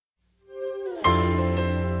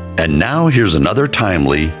And now here's another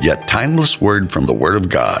timely yet timeless word from the Word of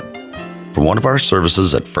God from one of our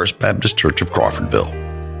services at First Baptist Church of Crawfordville.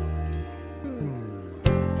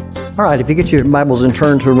 All right, if you get your Bibles and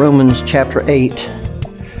turn to Romans chapter 8.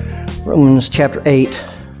 Romans chapter 8.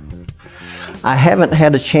 I haven't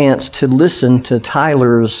had a chance to listen to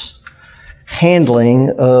Tyler's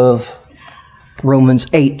handling of Romans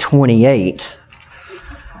 8:28.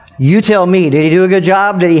 You tell me, did he do a good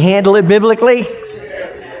job? Did he handle it biblically?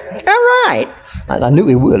 All right. I knew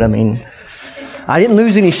he would. I didn't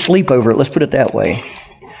lose any sleep over it. Let's put it that way.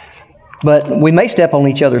 But we may step on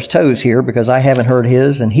each other's toes here because I haven't heard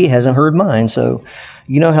his and he hasn't heard mine. So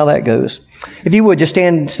you know how that goes. If you would, just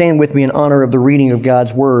stand with me in honor of the reading of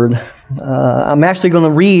God's Word. I'm actually going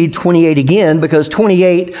to read 28 again because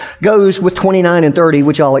 28 goes with 29 and 30,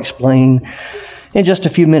 which I'll explain in just a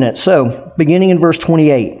few minutes. So, beginning in verse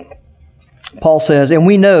 28, Paul says, "And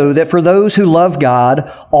we know that for those who love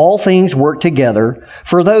God, all things work together,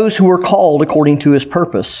 for those who are called according to His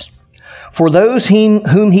purpose. For those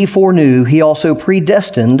whom He foreknew, He also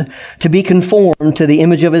predestined to be conformed to the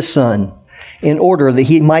image of His Son, in order that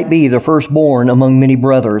He might be the firstborn among many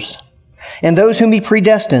brothers. And those whom He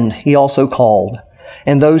predestined, He also called.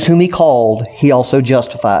 And those whom He called, He also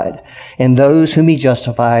justified. And those whom He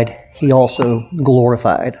justified, He also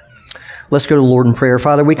glorified." Let's go to the Lord in prayer.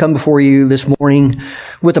 Father, we come before you this morning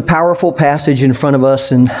with a powerful passage in front of us,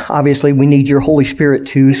 and obviously we need your Holy Spirit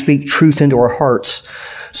to speak truth into our hearts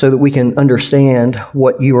so that we can understand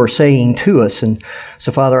what you are saying to us. And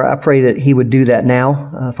so, Father, I pray that He would do that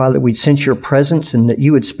now. Father, that we'd sense your presence and that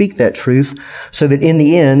you would speak that truth so that in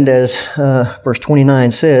the end, as verse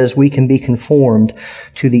 29 says, we can be conformed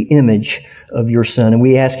to the image of your Son. And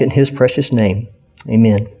we ask it in His precious name.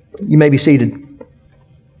 Amen. You may be seated.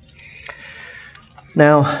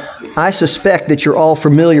 Now, I suspect that you're all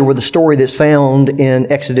familiar with the story that's found in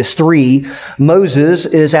Exodus 3. Moses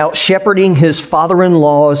is out shepherding his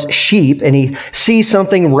father-in-law's sheep, and he sees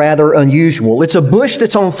something rather unusual. It's a bush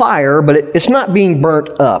that's on fire, but it's not being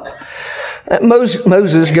burnt up.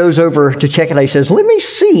 Moses goes over to check it out. He says, "Let me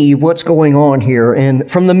see what's going on here." And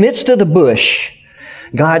from the midst of the bush,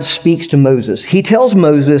 God speaks to Moses. He tells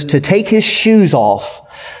Moses to take his shoes off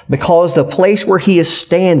because the place where he is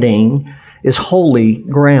standing is holy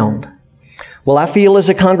ground. Well, I feel as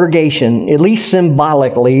a congregation, at least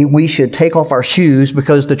symbolically, we should take off our shoes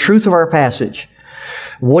because the truth of our passage,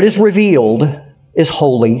 what is revealed, is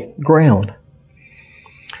holy ground.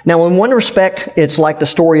 Now, in one respect, it's like the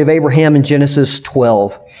story of Abraham in Genesis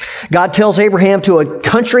 12. God tells Abraham to a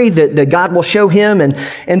country that God will show him, and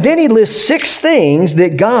then He lists 6 things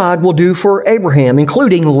that God will do for Abraham,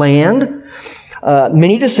 including land,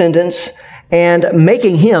 many descendants, and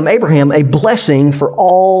making him, Abraham, a blessing for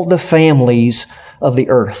all the families of the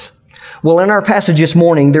earth. Well, in our passage this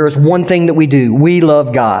morning, there is one thing that we do. We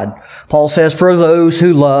love God. Paul says, for those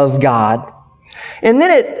who love God. And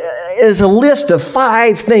then it is a list of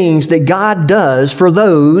 5 things that God does for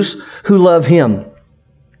those who love Him.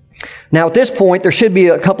 Now, at this point, there should be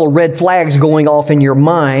a couple of red flags going off in your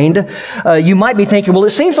mind. You might be thinking, well, it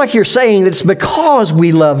seems like you're saying that it's because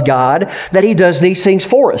we love God that He does these things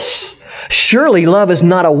for us. Surely love is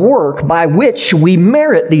not a work by which we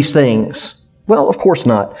merit these things. Well, of course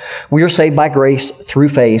not. We are saved by grace through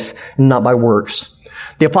faith and not by works.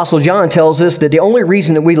 The Apostle John tells us that the only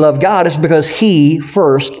reason that we love God is because He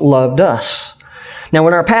first loved us. Now,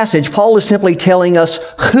 in our passage, Paul is simply telling us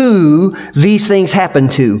who these things happen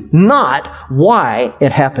to, not why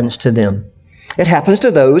it happens to them. It happens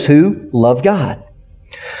to those who love God.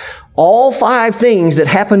 All 5 things that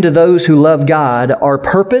happen to those who love God are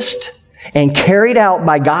purposed and carried out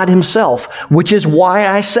by God Himself, which is why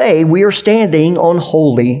I say we are standing on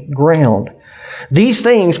holy ground. These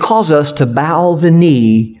things cause us to bow the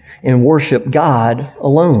knee and worship God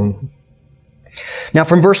alone. Now,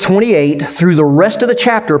 from verse 28 through the rest of the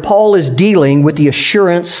chapter, Paul is dealing with the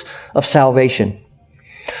assurance of salvation.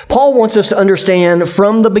 Paul wants us to understand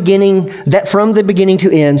from the beginning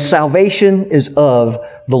to end, salvation is of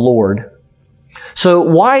the Lord. So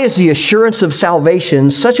why is the assurance of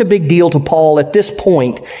salvation such a big deal to Paul at this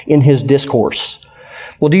point in his discourse?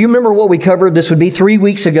 Well, do you remember what we covered? This would be 3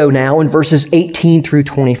 weeks ago now in verses 18 through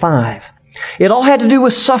 25. It all had to do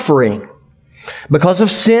with suffering. Because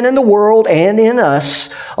of sin in the world and in us,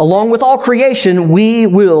 along with all creation, we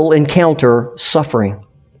will encounter suffering.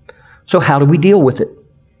 So how do we deal with it?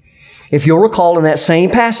 If you'll recall in that same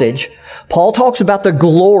passage, Paul talks about the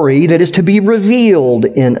glory that is to be revealed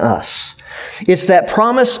in us. It's that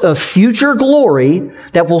promise of future glory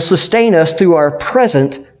that will sustain us through our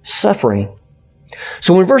present suffering.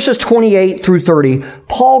 So in verses 28 through 30,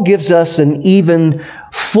 Paul gives us an even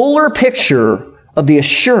fuller picture of the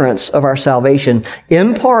assurance of our salvation,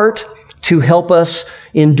 in part to help us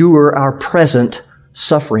endure our present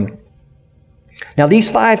suffering. Now, these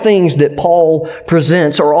 5 things that Paul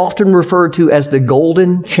presents are often referred to as the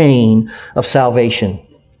golden chain of salvation.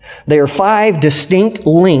 They are 5 distinct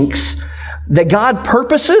links that God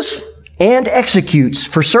purposes and executes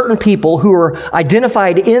for certain people who are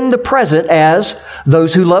identified in the present as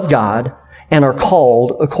those who love God and are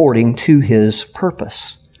called according to His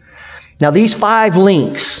purpose. Now, these 5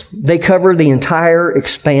 links, they cover the entire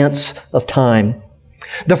expanse of time.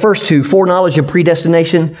 The first 2, foreknowledge and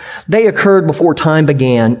predestination, they occurred before time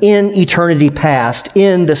began, in eternity past,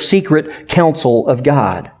 in the secret counsel of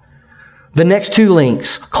God. The next 2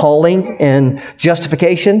 links, calling and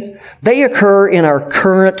justification, they occur in our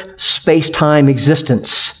current space-time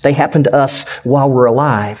existence. They happen to us while we're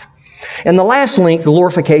alive. And the last link,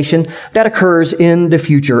 glorification, that occurs in the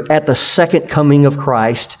future at the second coming of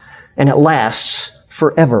Christ, and it lasts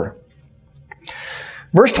forever.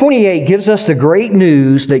 Verse 28 gives us the great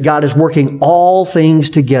news that God is working all things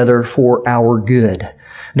together for our good.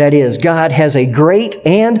 That is, God has a great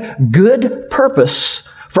and good purpose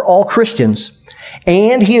for all Christians,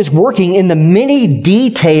 and He is working in the many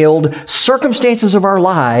detailed circumstances of our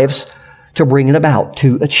lives to bring it about,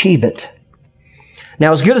 to achieve it.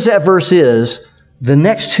 Now, as good as that verse is, the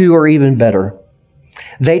next 2 are even better.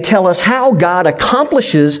 They tell us how God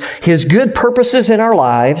accomplishes His good purposes in our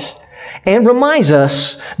lives and reminds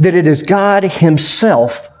us that it is God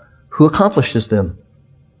Himself who accomplishes them.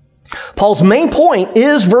 Paul's main point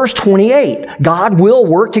is verse 28. God will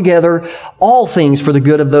work together all things for the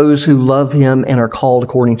good of those who love Him and are called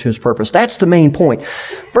according to His purpose. That's the main point.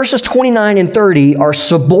 Verses 29 and 30 are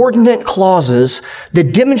subordinate clauses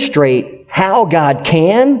that demonstrate how God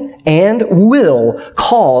can and will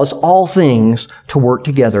cause all things to work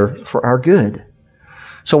together for our good.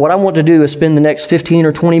 So what I want to do is spend the next 15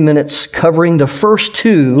 or 20 minutes covering the first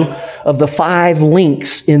 2 of the 5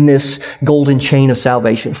 links in this golden chain of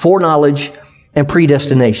salvation, foreknowledge and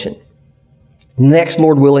predestination. Next,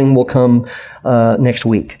 Lord willing, will come next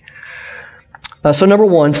week. So number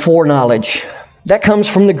 1, foreknowledge. That comes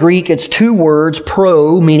from the Greek. It's 2 words,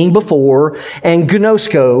 pro, meaning before, and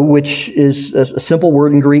gnosko, which is a simple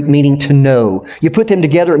word in Greek meaning to know. You put them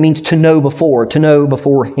together, it means to know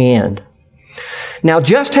beforehand. Now,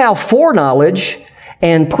 just how foreknowledge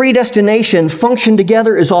and predestination function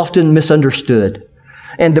together is often misunderstood.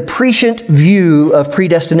 And the prescient view of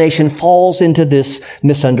predestination falls into this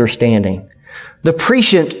misunderstanding. The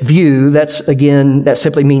prescient view, that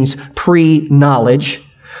simply means pre-knowledge.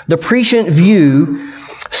 The prescient view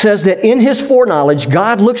says that in His foreknowledge,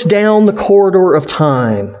 God looks down the corridor of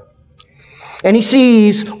time and He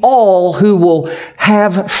sees all who will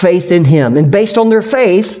have faith in Him. And based on their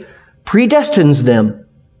faith, predestines them.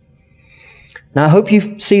 Now, I hope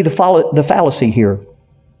you see the fallacy here.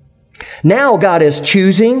 Now God is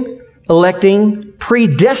choosing, electing,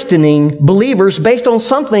 predestining believers based on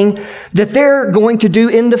something that they're going to do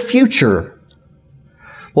in the future.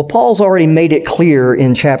 Well, Paul's already made it clear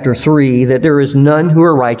in chapter 3 that there is none who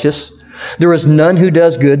are righteous. There is none who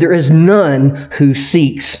does good. There is none who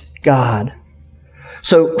seeks God.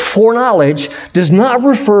 So foreknowledge does not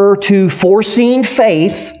refer to foreseen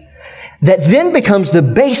faith that then becomes the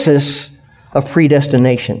basis of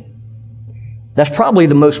predestination. That's probably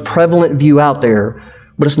the most prevalent view out there,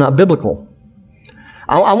 but it's not biblical.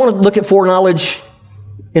 I want to look at foreknowledge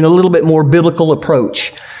in a little bit more biblical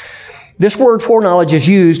approach. This word foreknowledge is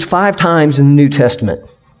used 5 times in the New Testament.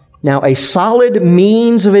 Now, a solid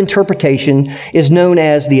means of interpretation is known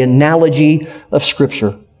as the analogy of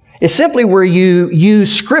Scripture. It's simply where you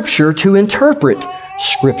use Scripture to interpret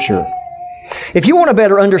Scripture. If you want a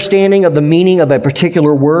better understanding of the meaning of a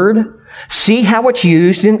particular word, see how it's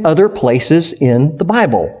used in other places in the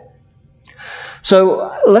Bible.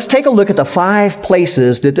 So let's take a look at the 5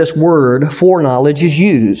 places that this word foreknowledge is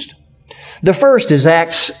used. The first is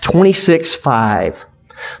Acts 26:5.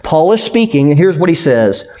 Paul is speaking, and here's what he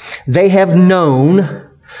says. They have known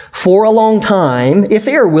for a long time, if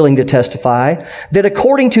they are willing to testify, that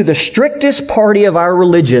according to the strictest party of our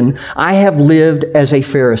religion, I have lived as a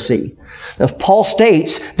Pharisee. Now, Paul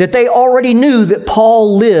states that they already knew that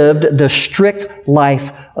Paul lived the strict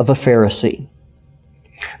life of a Pharisee.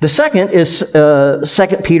 The second is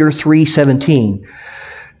 2 Peter 3:17.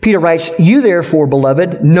 Peter writes, "You therefore,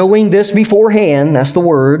 beloved, knowing this beforehand," that's the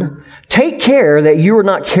word, "take care that you are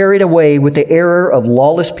not carried away with the error of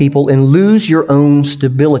lawless people and lose your own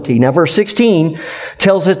stability." Now, verse 16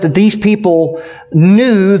 tells us that these people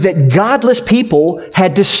knew that godless people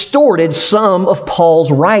had distorted some of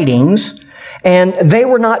Paul's writings, and they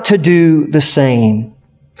were not to do the same.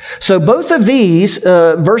 So both of these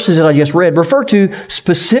verses that I just read refer to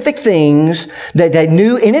specific things that they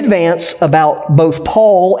knew in advance about both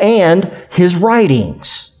Paul and his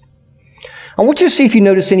writings. I want you to see if you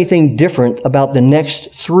notice anything different about the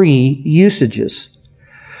next three usages.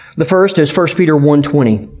 The first is 1 Peter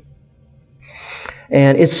 1:20.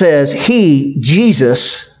 And it says, "He,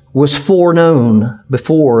 Jesus, was foreknown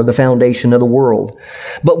before the foundation of the world,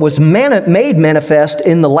 but was made manifest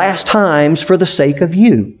in the last times for the sake of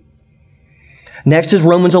you." Next is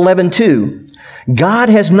Romans 11:2. "God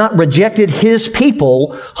has not rejected His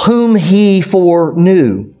people whom He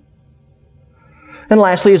foreknew." And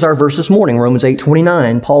lastly is our verse this morning, Romans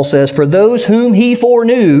 8:29. Paul says, "For those whom He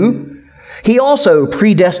foreknew, He also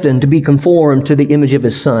predestined to be conformed to the image of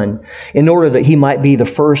His Son, in order that He might be the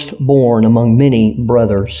firstborn among many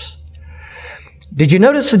brothers." Did you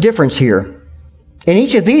notice the difference here? In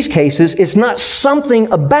each of these cases, it's not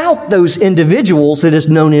something about those individuals that is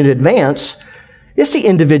known in advance. It's the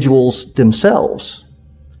individuals themselves.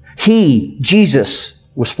 He, Jesus,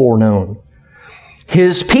 was foreknown.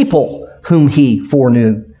 His people, whom He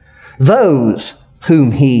foreknew. Those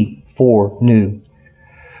whom He foreknew.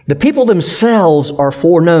 The people themselves are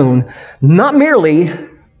foreknown, not merely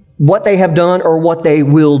what they have done or what they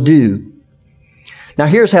will do. Now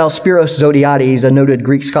here's how Spiros Zodhiates, a noted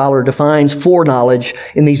Greek scholar, defines foreknowledge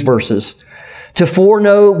in these verses. To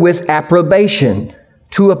foreknow with approbation,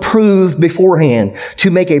 to approve beforehand,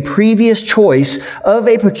 to make a previous choice of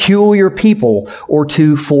a peculiar people, or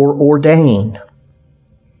to foreordain.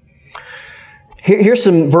 Here's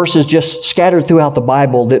some verses just scattered throughout the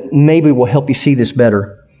Bible that maybe will help you see this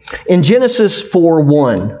better. In Genesis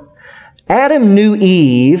 4:1, Adam knew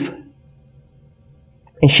Eve,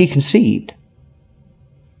 and she conceived.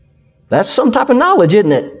 That's some type of knowledge,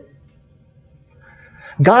 isn't it?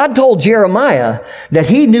 God told Jeremiah that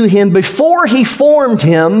He knew him before He formed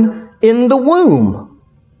him in the womb.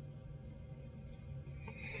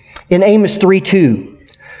 In Amos 3:2,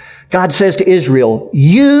 God says to Israel,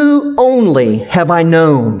 "You only have I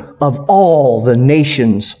known of all the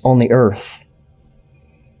nations on the earth."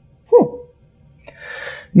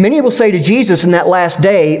 Many will say to Jesus in that last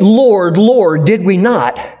day, "Lord, Lord, did we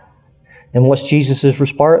not?" And what's Jesus'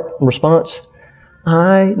 response?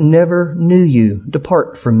 "I never knew you.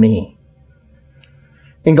 Depart from me."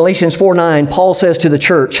 In Galatians 4:9, Paul says to the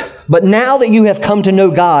church, "But now that you have come to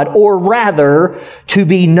know God, or rather, to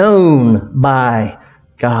be known by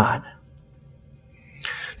God."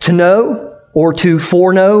 To know or to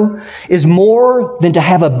foreknow is more than to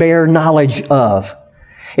have a bare knowledge of.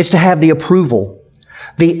 It's to have the approval,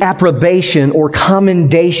 the approbation or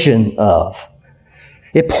commendation of.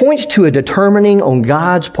 It points to a determining on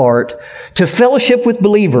God's part to fellowship with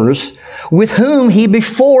believers with whom He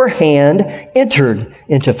beforehand entered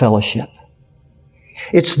into fellowship.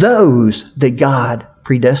 It's those that God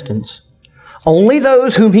predestines. Only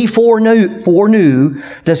those whom He foreknew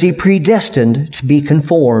does He predestine to be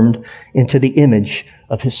conformed into the image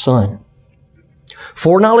of His Son.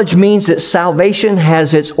 Foreknowledge means that salvation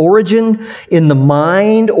has its origin in the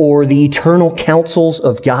mind or the eternal counsels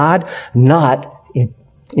of God, not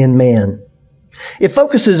in man. It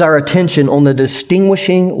focuses our attention on the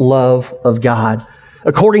distinguishing love of God,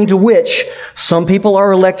 according to which some people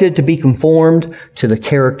are elected to be conformed to the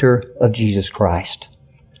character of Jesus Christ.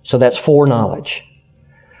 So that's foreknowledge.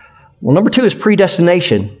 Well, number 2 is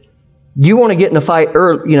predestination. You want to get in a fight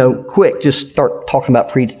quick, just start talking about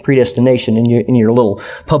predestination in your little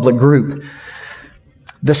public group.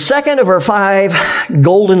 The second of our 5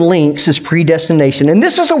 golden links is predestination. And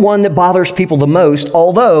this is the one that bothers people the most,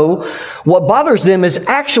 although what bothers them is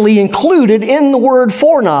actually included in the word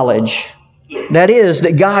foreknowledge. That is,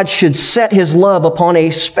 that God should set His love upon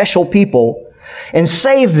a special people and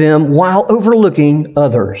save them while overlooking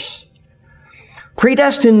others.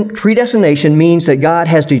 Predestination means that God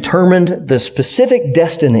has determined the specific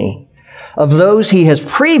destiny of those He has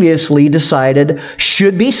previously decided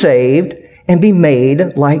should be saved and be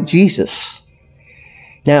made like Jesus.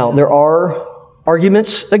 Now, there are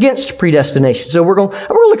arguments against predestination. So we're going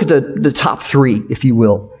to look at the top 3, if you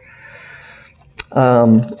will.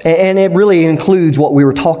 And it really includes what we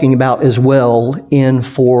were talking about as well in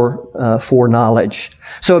foreknowledge.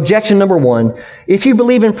 So objection number 1, if you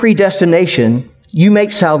believe in predestination, you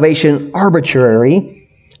make salvation arbitrary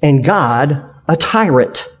and God a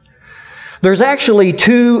tyrant? There's actually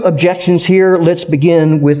two objections here. Let's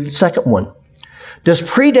begin with the second one. Does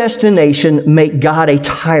predestination make God a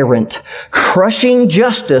tyrant, crushing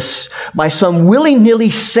justice by some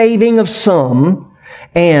willy-nilly saving of some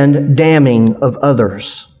and damning of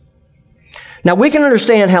others? Now, we can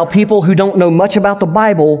understand how people who don't know much about the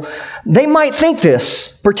Bible, they might think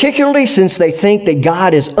this, particularly since they think that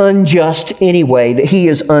God is unjust anyway, that He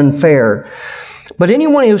is unfair. But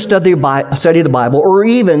anyone who studied the Bible, or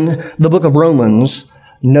even the book of Romans,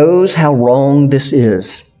 knows how wrong this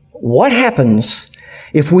is. What happens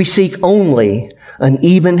if we seek only an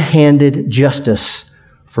even-handed justice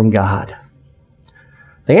from God?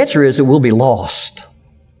 The answer is it will be lost,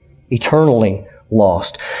 eternally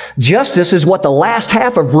lost. Justice is what the last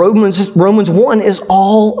half of Romans 1 is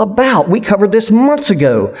all about. We covered this months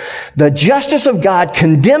ago. The justice of God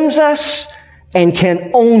condemns us and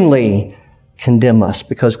can only condemn us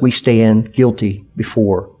because we stand guilty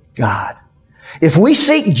before God. If we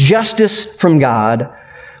seek justice from God,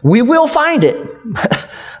 we will find it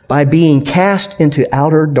by being cast into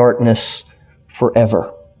outer darkness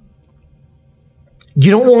forever.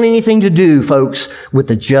 You don't want anything to do, folks, with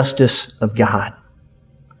the justice of God.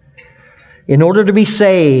 In order to be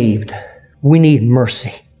saved, we need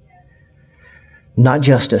mercy, not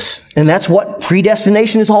justice. And that's what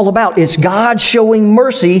predestination is all about. It's God showing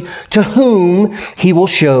mercy to whom He will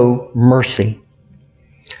show mercy.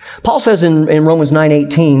 Paul says in Romans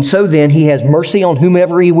 9:18, so then He has mercy on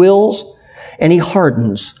whomever He wills, and He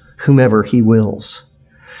hardens whomever He wills.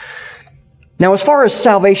 Now, as far as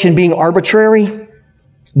salvation being arbitrary,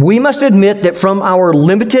 we must admit that from our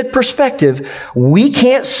limited perspective, we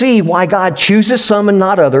can't see why God chooses some and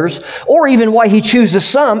not others, or even why He chooses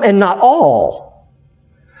some and not all.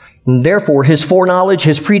 And therefore, His foreknowledge,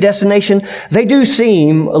 His predestination, they do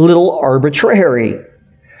seem a little arbitrary.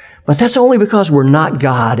 But that's only because we're not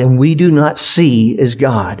God and we do not see as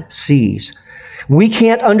God sees. We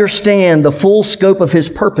can't understand the full scope of His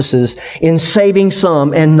purposes in saving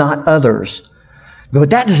some and not others.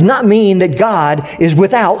 But that does not mean that God is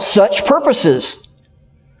without such purposes.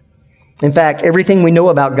 In fact, everything we know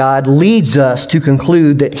about God leads us to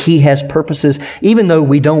conclude that He has purposes, even though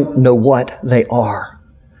we don't know what they are.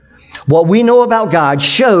 What we know about God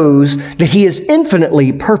shows that He is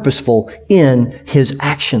infinitely purposeful in His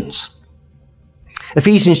actions.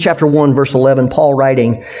 Ephesians chapter 1, verse 11, Paul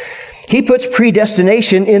writing, he puts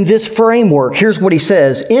predestination in this framework. Here's what he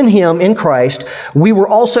says. In Him, in Christ, we were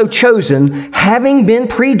also chosen, having been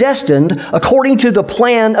predestined according to the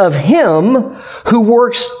plan of Him who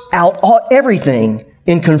works out everything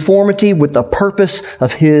in conformity with the purpose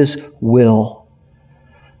of His will.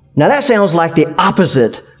 Now that sounds like the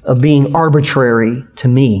opposite of being arbitrary to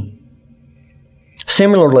me.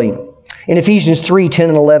 Similarly, in Ephesians 3, 10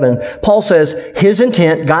 and 11, Paul says His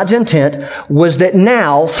intent, God's intent, was that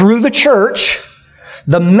now, through the church,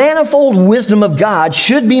 the manifold wisdom of God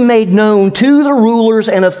should be made known to the rulers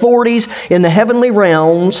and authorities in the heavenly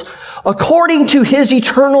realms according to His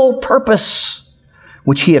eternal purpose,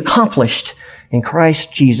 which He accomplished in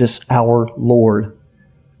Christ Jesus our Lord.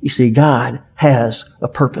 You see, God has a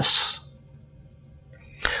purpose.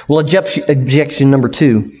 Well, objection number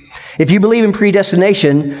 2. If you believe in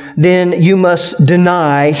predestination, then you must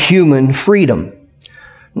deny human freedom.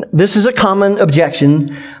 This is a common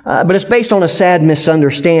objection, but it's based on a sad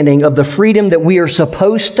misunderstanding of the freedom that we are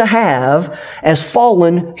supposed to have as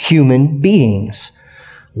fallen human beings.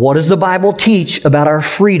 What does the Bible teach about our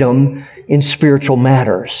freedom in spiritual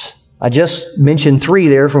matters? I just mentioned 3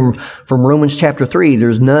 there from Romans chapter 3.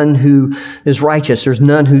 There's none who is righteous. There's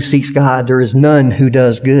none who seeks God. There is none who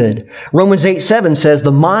does good. Romans 8:7 says,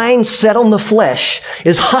 the mind set on the flesh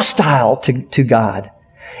is hostile to God.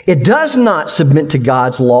 It does not submit to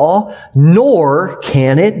God's law, nor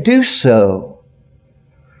can it do so.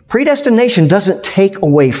 Predestination doesn't take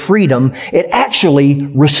away freedom. It actually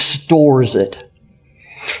restores it.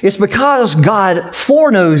 It's because God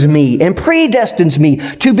foreknows me and predestines me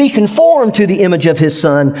to be conformed to the image of His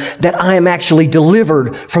Son that I am actually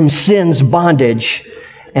delivered from sin's bondage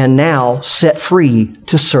and now set free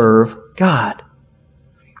to serve God.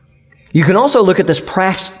 You can also look at this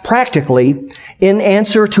practically in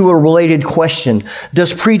answer to a related question.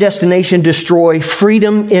 Does predestination destroy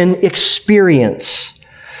freedom in experience?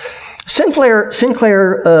 Sinclair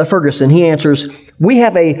Ferguson, he answers, we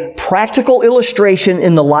have a practical illustration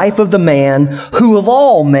in the life of the man who of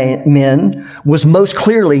all men was most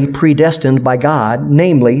clearly predestined by God,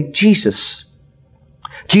 namely Jesus.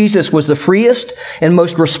 Jesus was the freest and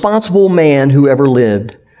most responsible man who ever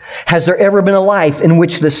lived. Has there ever been a life in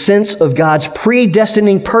which the sense of God's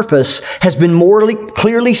predestining purpose has been more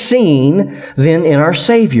clearly seen than in our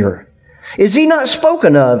Savior? Is He not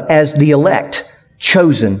spoken of as the elect,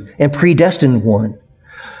 chosen, and predestined one?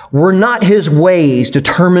 Were not His ways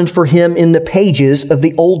determined for Him in the pages of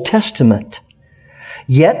the Old Testament?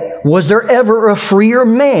 Yet, was there ever a freer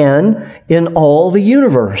man in all the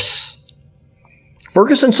universe?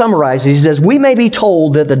 Ferguson summarizes, he says, we may be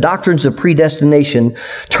told that the doctrines of predestination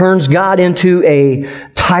turns God into a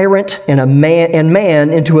tyrant and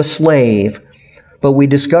man into a slave. But we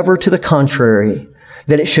discover to the contrary,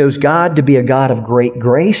 that it shows God to be a God of great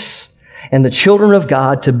grace and the children of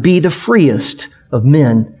God to be the freest of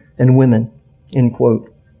men and women. End quote.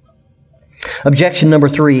 Objection number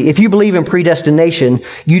 3. If you believe in predestination,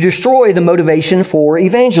 you destroy the motivation for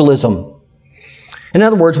evangelism. In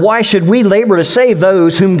other words, why should we labor to save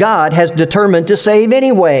those whom God has determined to save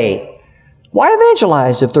anyway? Why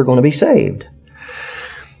evangelize if they're going to be saved?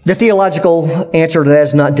 The theological answer to that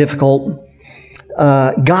is not difficult.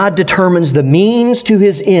 God determines the means to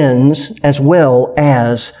His ends as well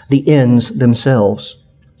as the ends themselves.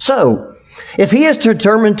 So, if He is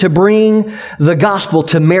determined to bring the gospel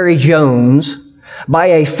to Mary Jones by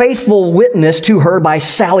a faithful witness to her by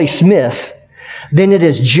Sally Smith, then it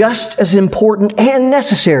is just as important and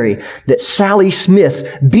necessary that Sally Smith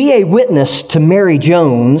be a witness to Mary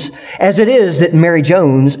Jones as it is that Mary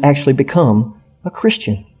Jones actually become a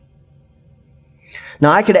Christian.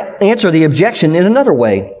 Now, I could answer the objection in another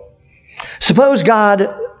way. Suppose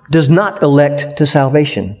God does not elect to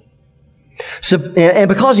salvation. And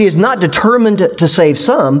because He is not determined to save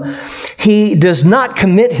some, He does not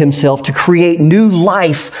commit Himself to create new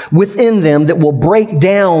life within them that will break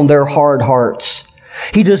down their hard hearts.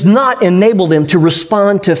 He does not enable them to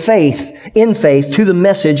respond to faith, in faith, to the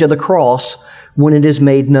message of the cross when it is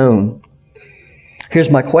made known. Here's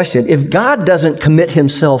my question. If God doesn't commit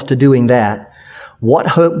Himself to doing that, what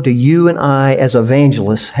hope do you and I as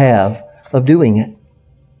evangelists have of doing it?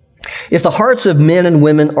 If the hearts of men and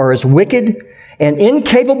women are as wicked and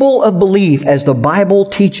incapable of belief as the Bible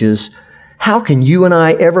teaches, how can you and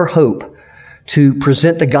I ever hope to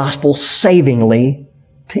present the gospel savingly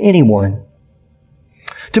to anyone?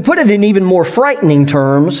 To put it in even more frightening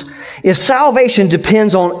terms, if salvation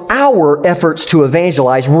depends on our efforts to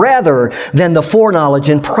evangelize rather than the foreknowledge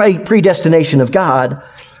and predestination of God,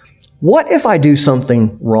 what if I do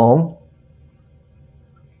something wrong?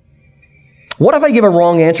 What if I give a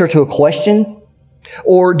wrong answer to a question?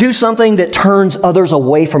 Or do something that turns others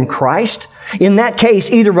away from Christ? In that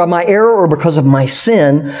case, either by my error or because of my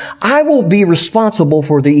sin, I will be responsible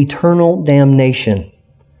for the eternal damnation.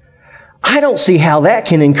 I don't see how that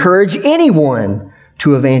can encourage anyone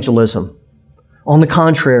to evangelism. On the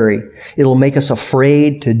contrary, it'll make us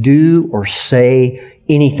afraid to do or say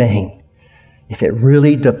anything if it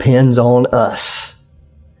really depends on us.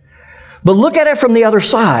 But look at it from the other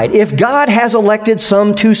side. If God has elected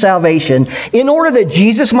some to salvation in order that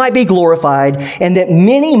Jesus might be glorified and that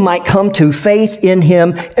many might come to faith in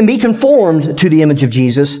Him and be conformed to the image of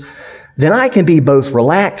Jesus, then I can be both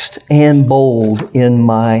relaxed and bold in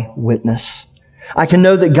my witness. I can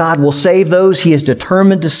know that God will save those He is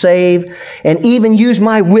determined to save and even use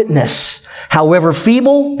my witness, however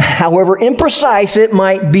feeble, however imprecise it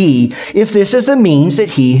might be, if this is the means that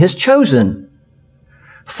He has chosen.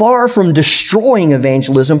 Far from destroying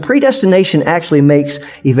evangelism, predestination actually makes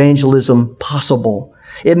evangelism possible.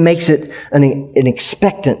 It makes it an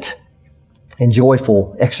expectant and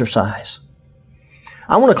joyful exercise.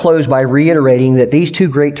 I want to close by reiterating that these two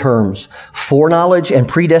great terms, foreknowledge and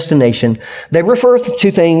predestination, they refer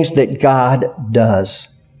to things that God does.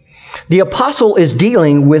 The apostle is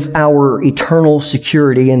dealing with our eternal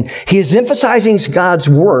security, and he is emphasizing God's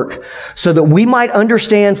work so that we might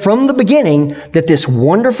understand from the beginning that this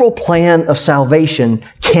wonderful plan of salvation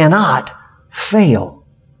cannot fail.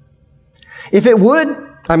 It would,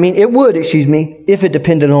 if it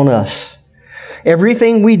depended on us.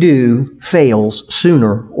 Everything we do fails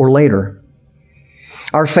sooner or later.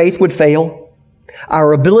 Our faith would fail.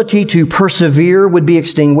 Our ability to persevere would be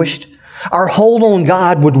extinguished. Our hold on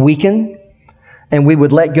God would weaken, and we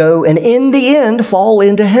would let go, and in the end, fall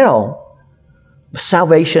into hell.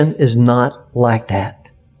 Salvation is not like that.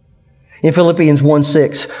 In Philippians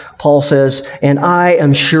 1:6, Paul says, "And I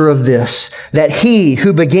am sure of this, that He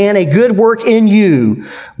who began a good work in you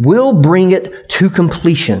will bring it to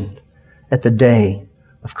completion at the day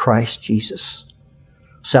of Christ Jesus."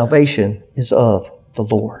 Salvation is of the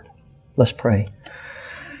Lord. Let's pray.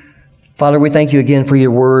 Father, we thank you again for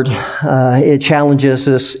your word. It challenges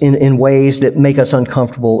us in ways that make us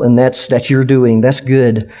uncomfortable, and that's your doing. That's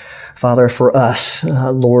good. Father, for us,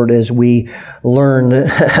 Lord, as we learn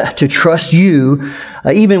to trust you,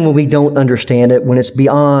 even when we don't understand it, when it's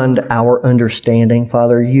beyond our understanding.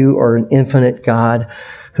 Father, you are an infinite God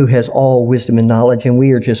who has all wisdom and knowledge, and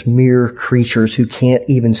we are just mere creatures who can't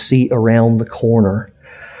even see around the corner.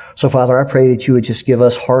 So, Father, I pray that you would just give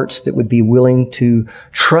us hearts that would be willing to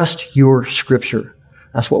trust your Scripture.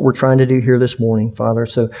 That's what we're trying to do here this morning, Father.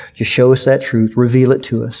 So just show us that truth, reveal it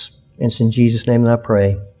to us. And it's in Jesus' name that I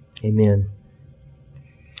pray. Amen.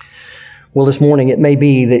 Well, this morning it may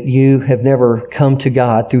be that you have never come to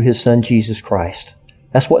God through His Son, Jesus Christ.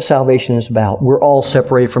 That's what salvation is about. We're all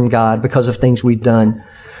separated from God because of things we've done.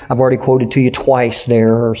 I've already quoted to you twice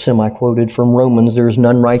there, or semi-quoted from Romans. There is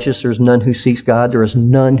none righteous. There is none who seeks God. There is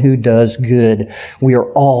none who does good. We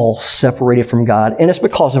are all separated from God. And it's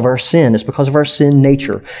because of our sin. It's because of our sin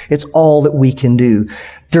nature. It's all that we can do.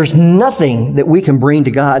 There's nothing that we can bring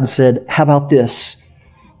to God and said, how about this?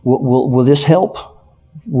 Will this help?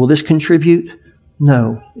 Will this contribute?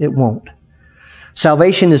 No, it won't.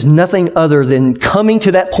 Salvation is nothing other than coming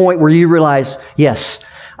to that point where you realize, yes,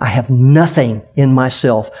 I have nothing in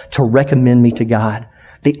myself to recommend me to God.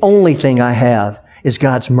 The only thing I have is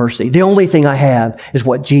God's mercy. The only thing I have is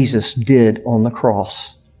what Jesus did on the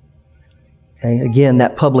cross. Okay? Again,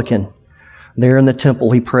 that publican there in the temple,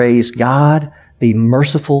 he prays, God, be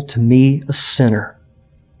merciful to me, a sinner.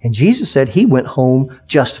 And Jesus said he went home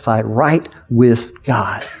justified right with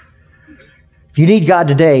God. If you need God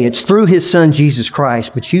today, it's through His Son, Jesus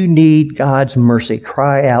Christ, but you need God's mercy.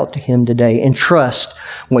 Cry out to Him today and trust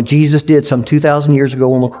what Jesus did some 2,000 years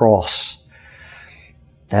ago on the cross.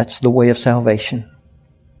 That's the way of salvation.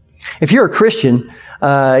 If you're a Christian,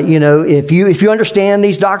 if you understand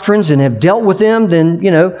these doctrines and have dealt with them, then,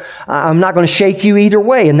 I'm not going to shake you either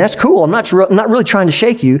way. And that's cool. I'm not really trying to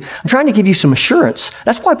shake you. I'm trying to give you some assurance.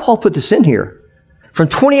 That's why Paul put this in here. From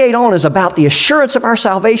 28 on is about the assurance of our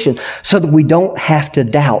salvation so that we don't have to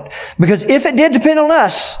doubt. Because if it did depend on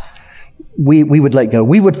us, we would let go.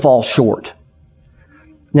 We would fall short.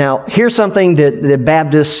 Now, here's something that the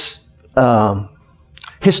Baptists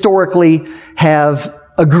historically have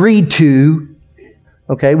agreed to.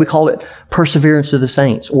 Okay, we call it perseverance of the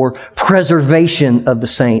saints, or preservation of the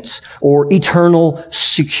saints, or eternal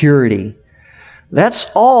security. That's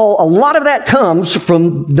all. A lot of that comes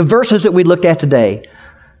from the verses that we looked at today.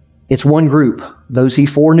 It's one group. Those He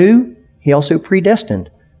foreknew, He also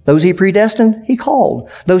predestined. Those He predestined, He called.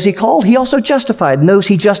 Those He called, He also justified. And those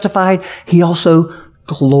He justified, He also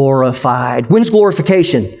glorified. When's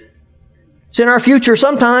glorification? It's in our future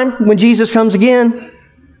sometime when Jesus comes again.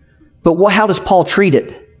 But how does Paul treat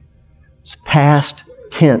it? It's past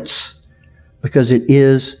tense, because it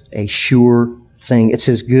is a sure thing. It's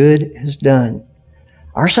as good as done.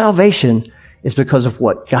 Our salvation is because of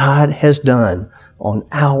what God has done on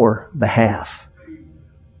our behalf.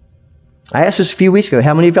 I asked this a few weeks ago.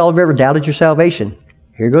 How many of y'all have ever doubted your salvation?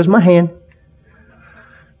 Here goes my hand.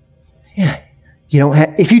 Yeah.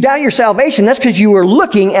 If you doubt your salvation, that's because you are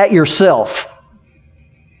looking at yourself.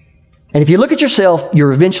 And if you look at yourself,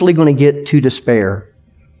 you're eventually going to get to despair.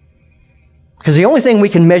 Because the only thing we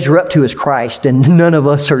can measure up to is Christ, and none of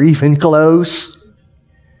us are even close.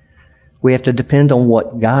 We have to depend on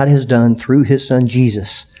what God has done through His Son,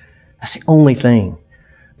 Jesus. That's the only thing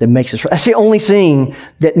that makes us, that's the only thing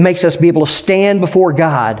that makes us be able to stand before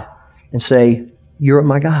God and say, you're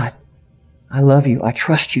my God. I love you. I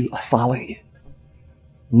trust you. I follow you.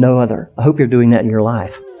 No other. I hope you're doing that in your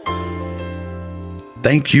life.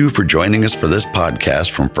 Thank you for joining us for this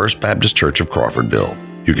podcast from First Baptist Church of Crawfordville.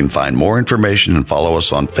 You can find more information and follow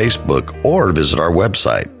us on Facebook or visit our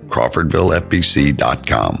website,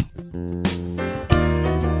 crawfordvillefbc.com.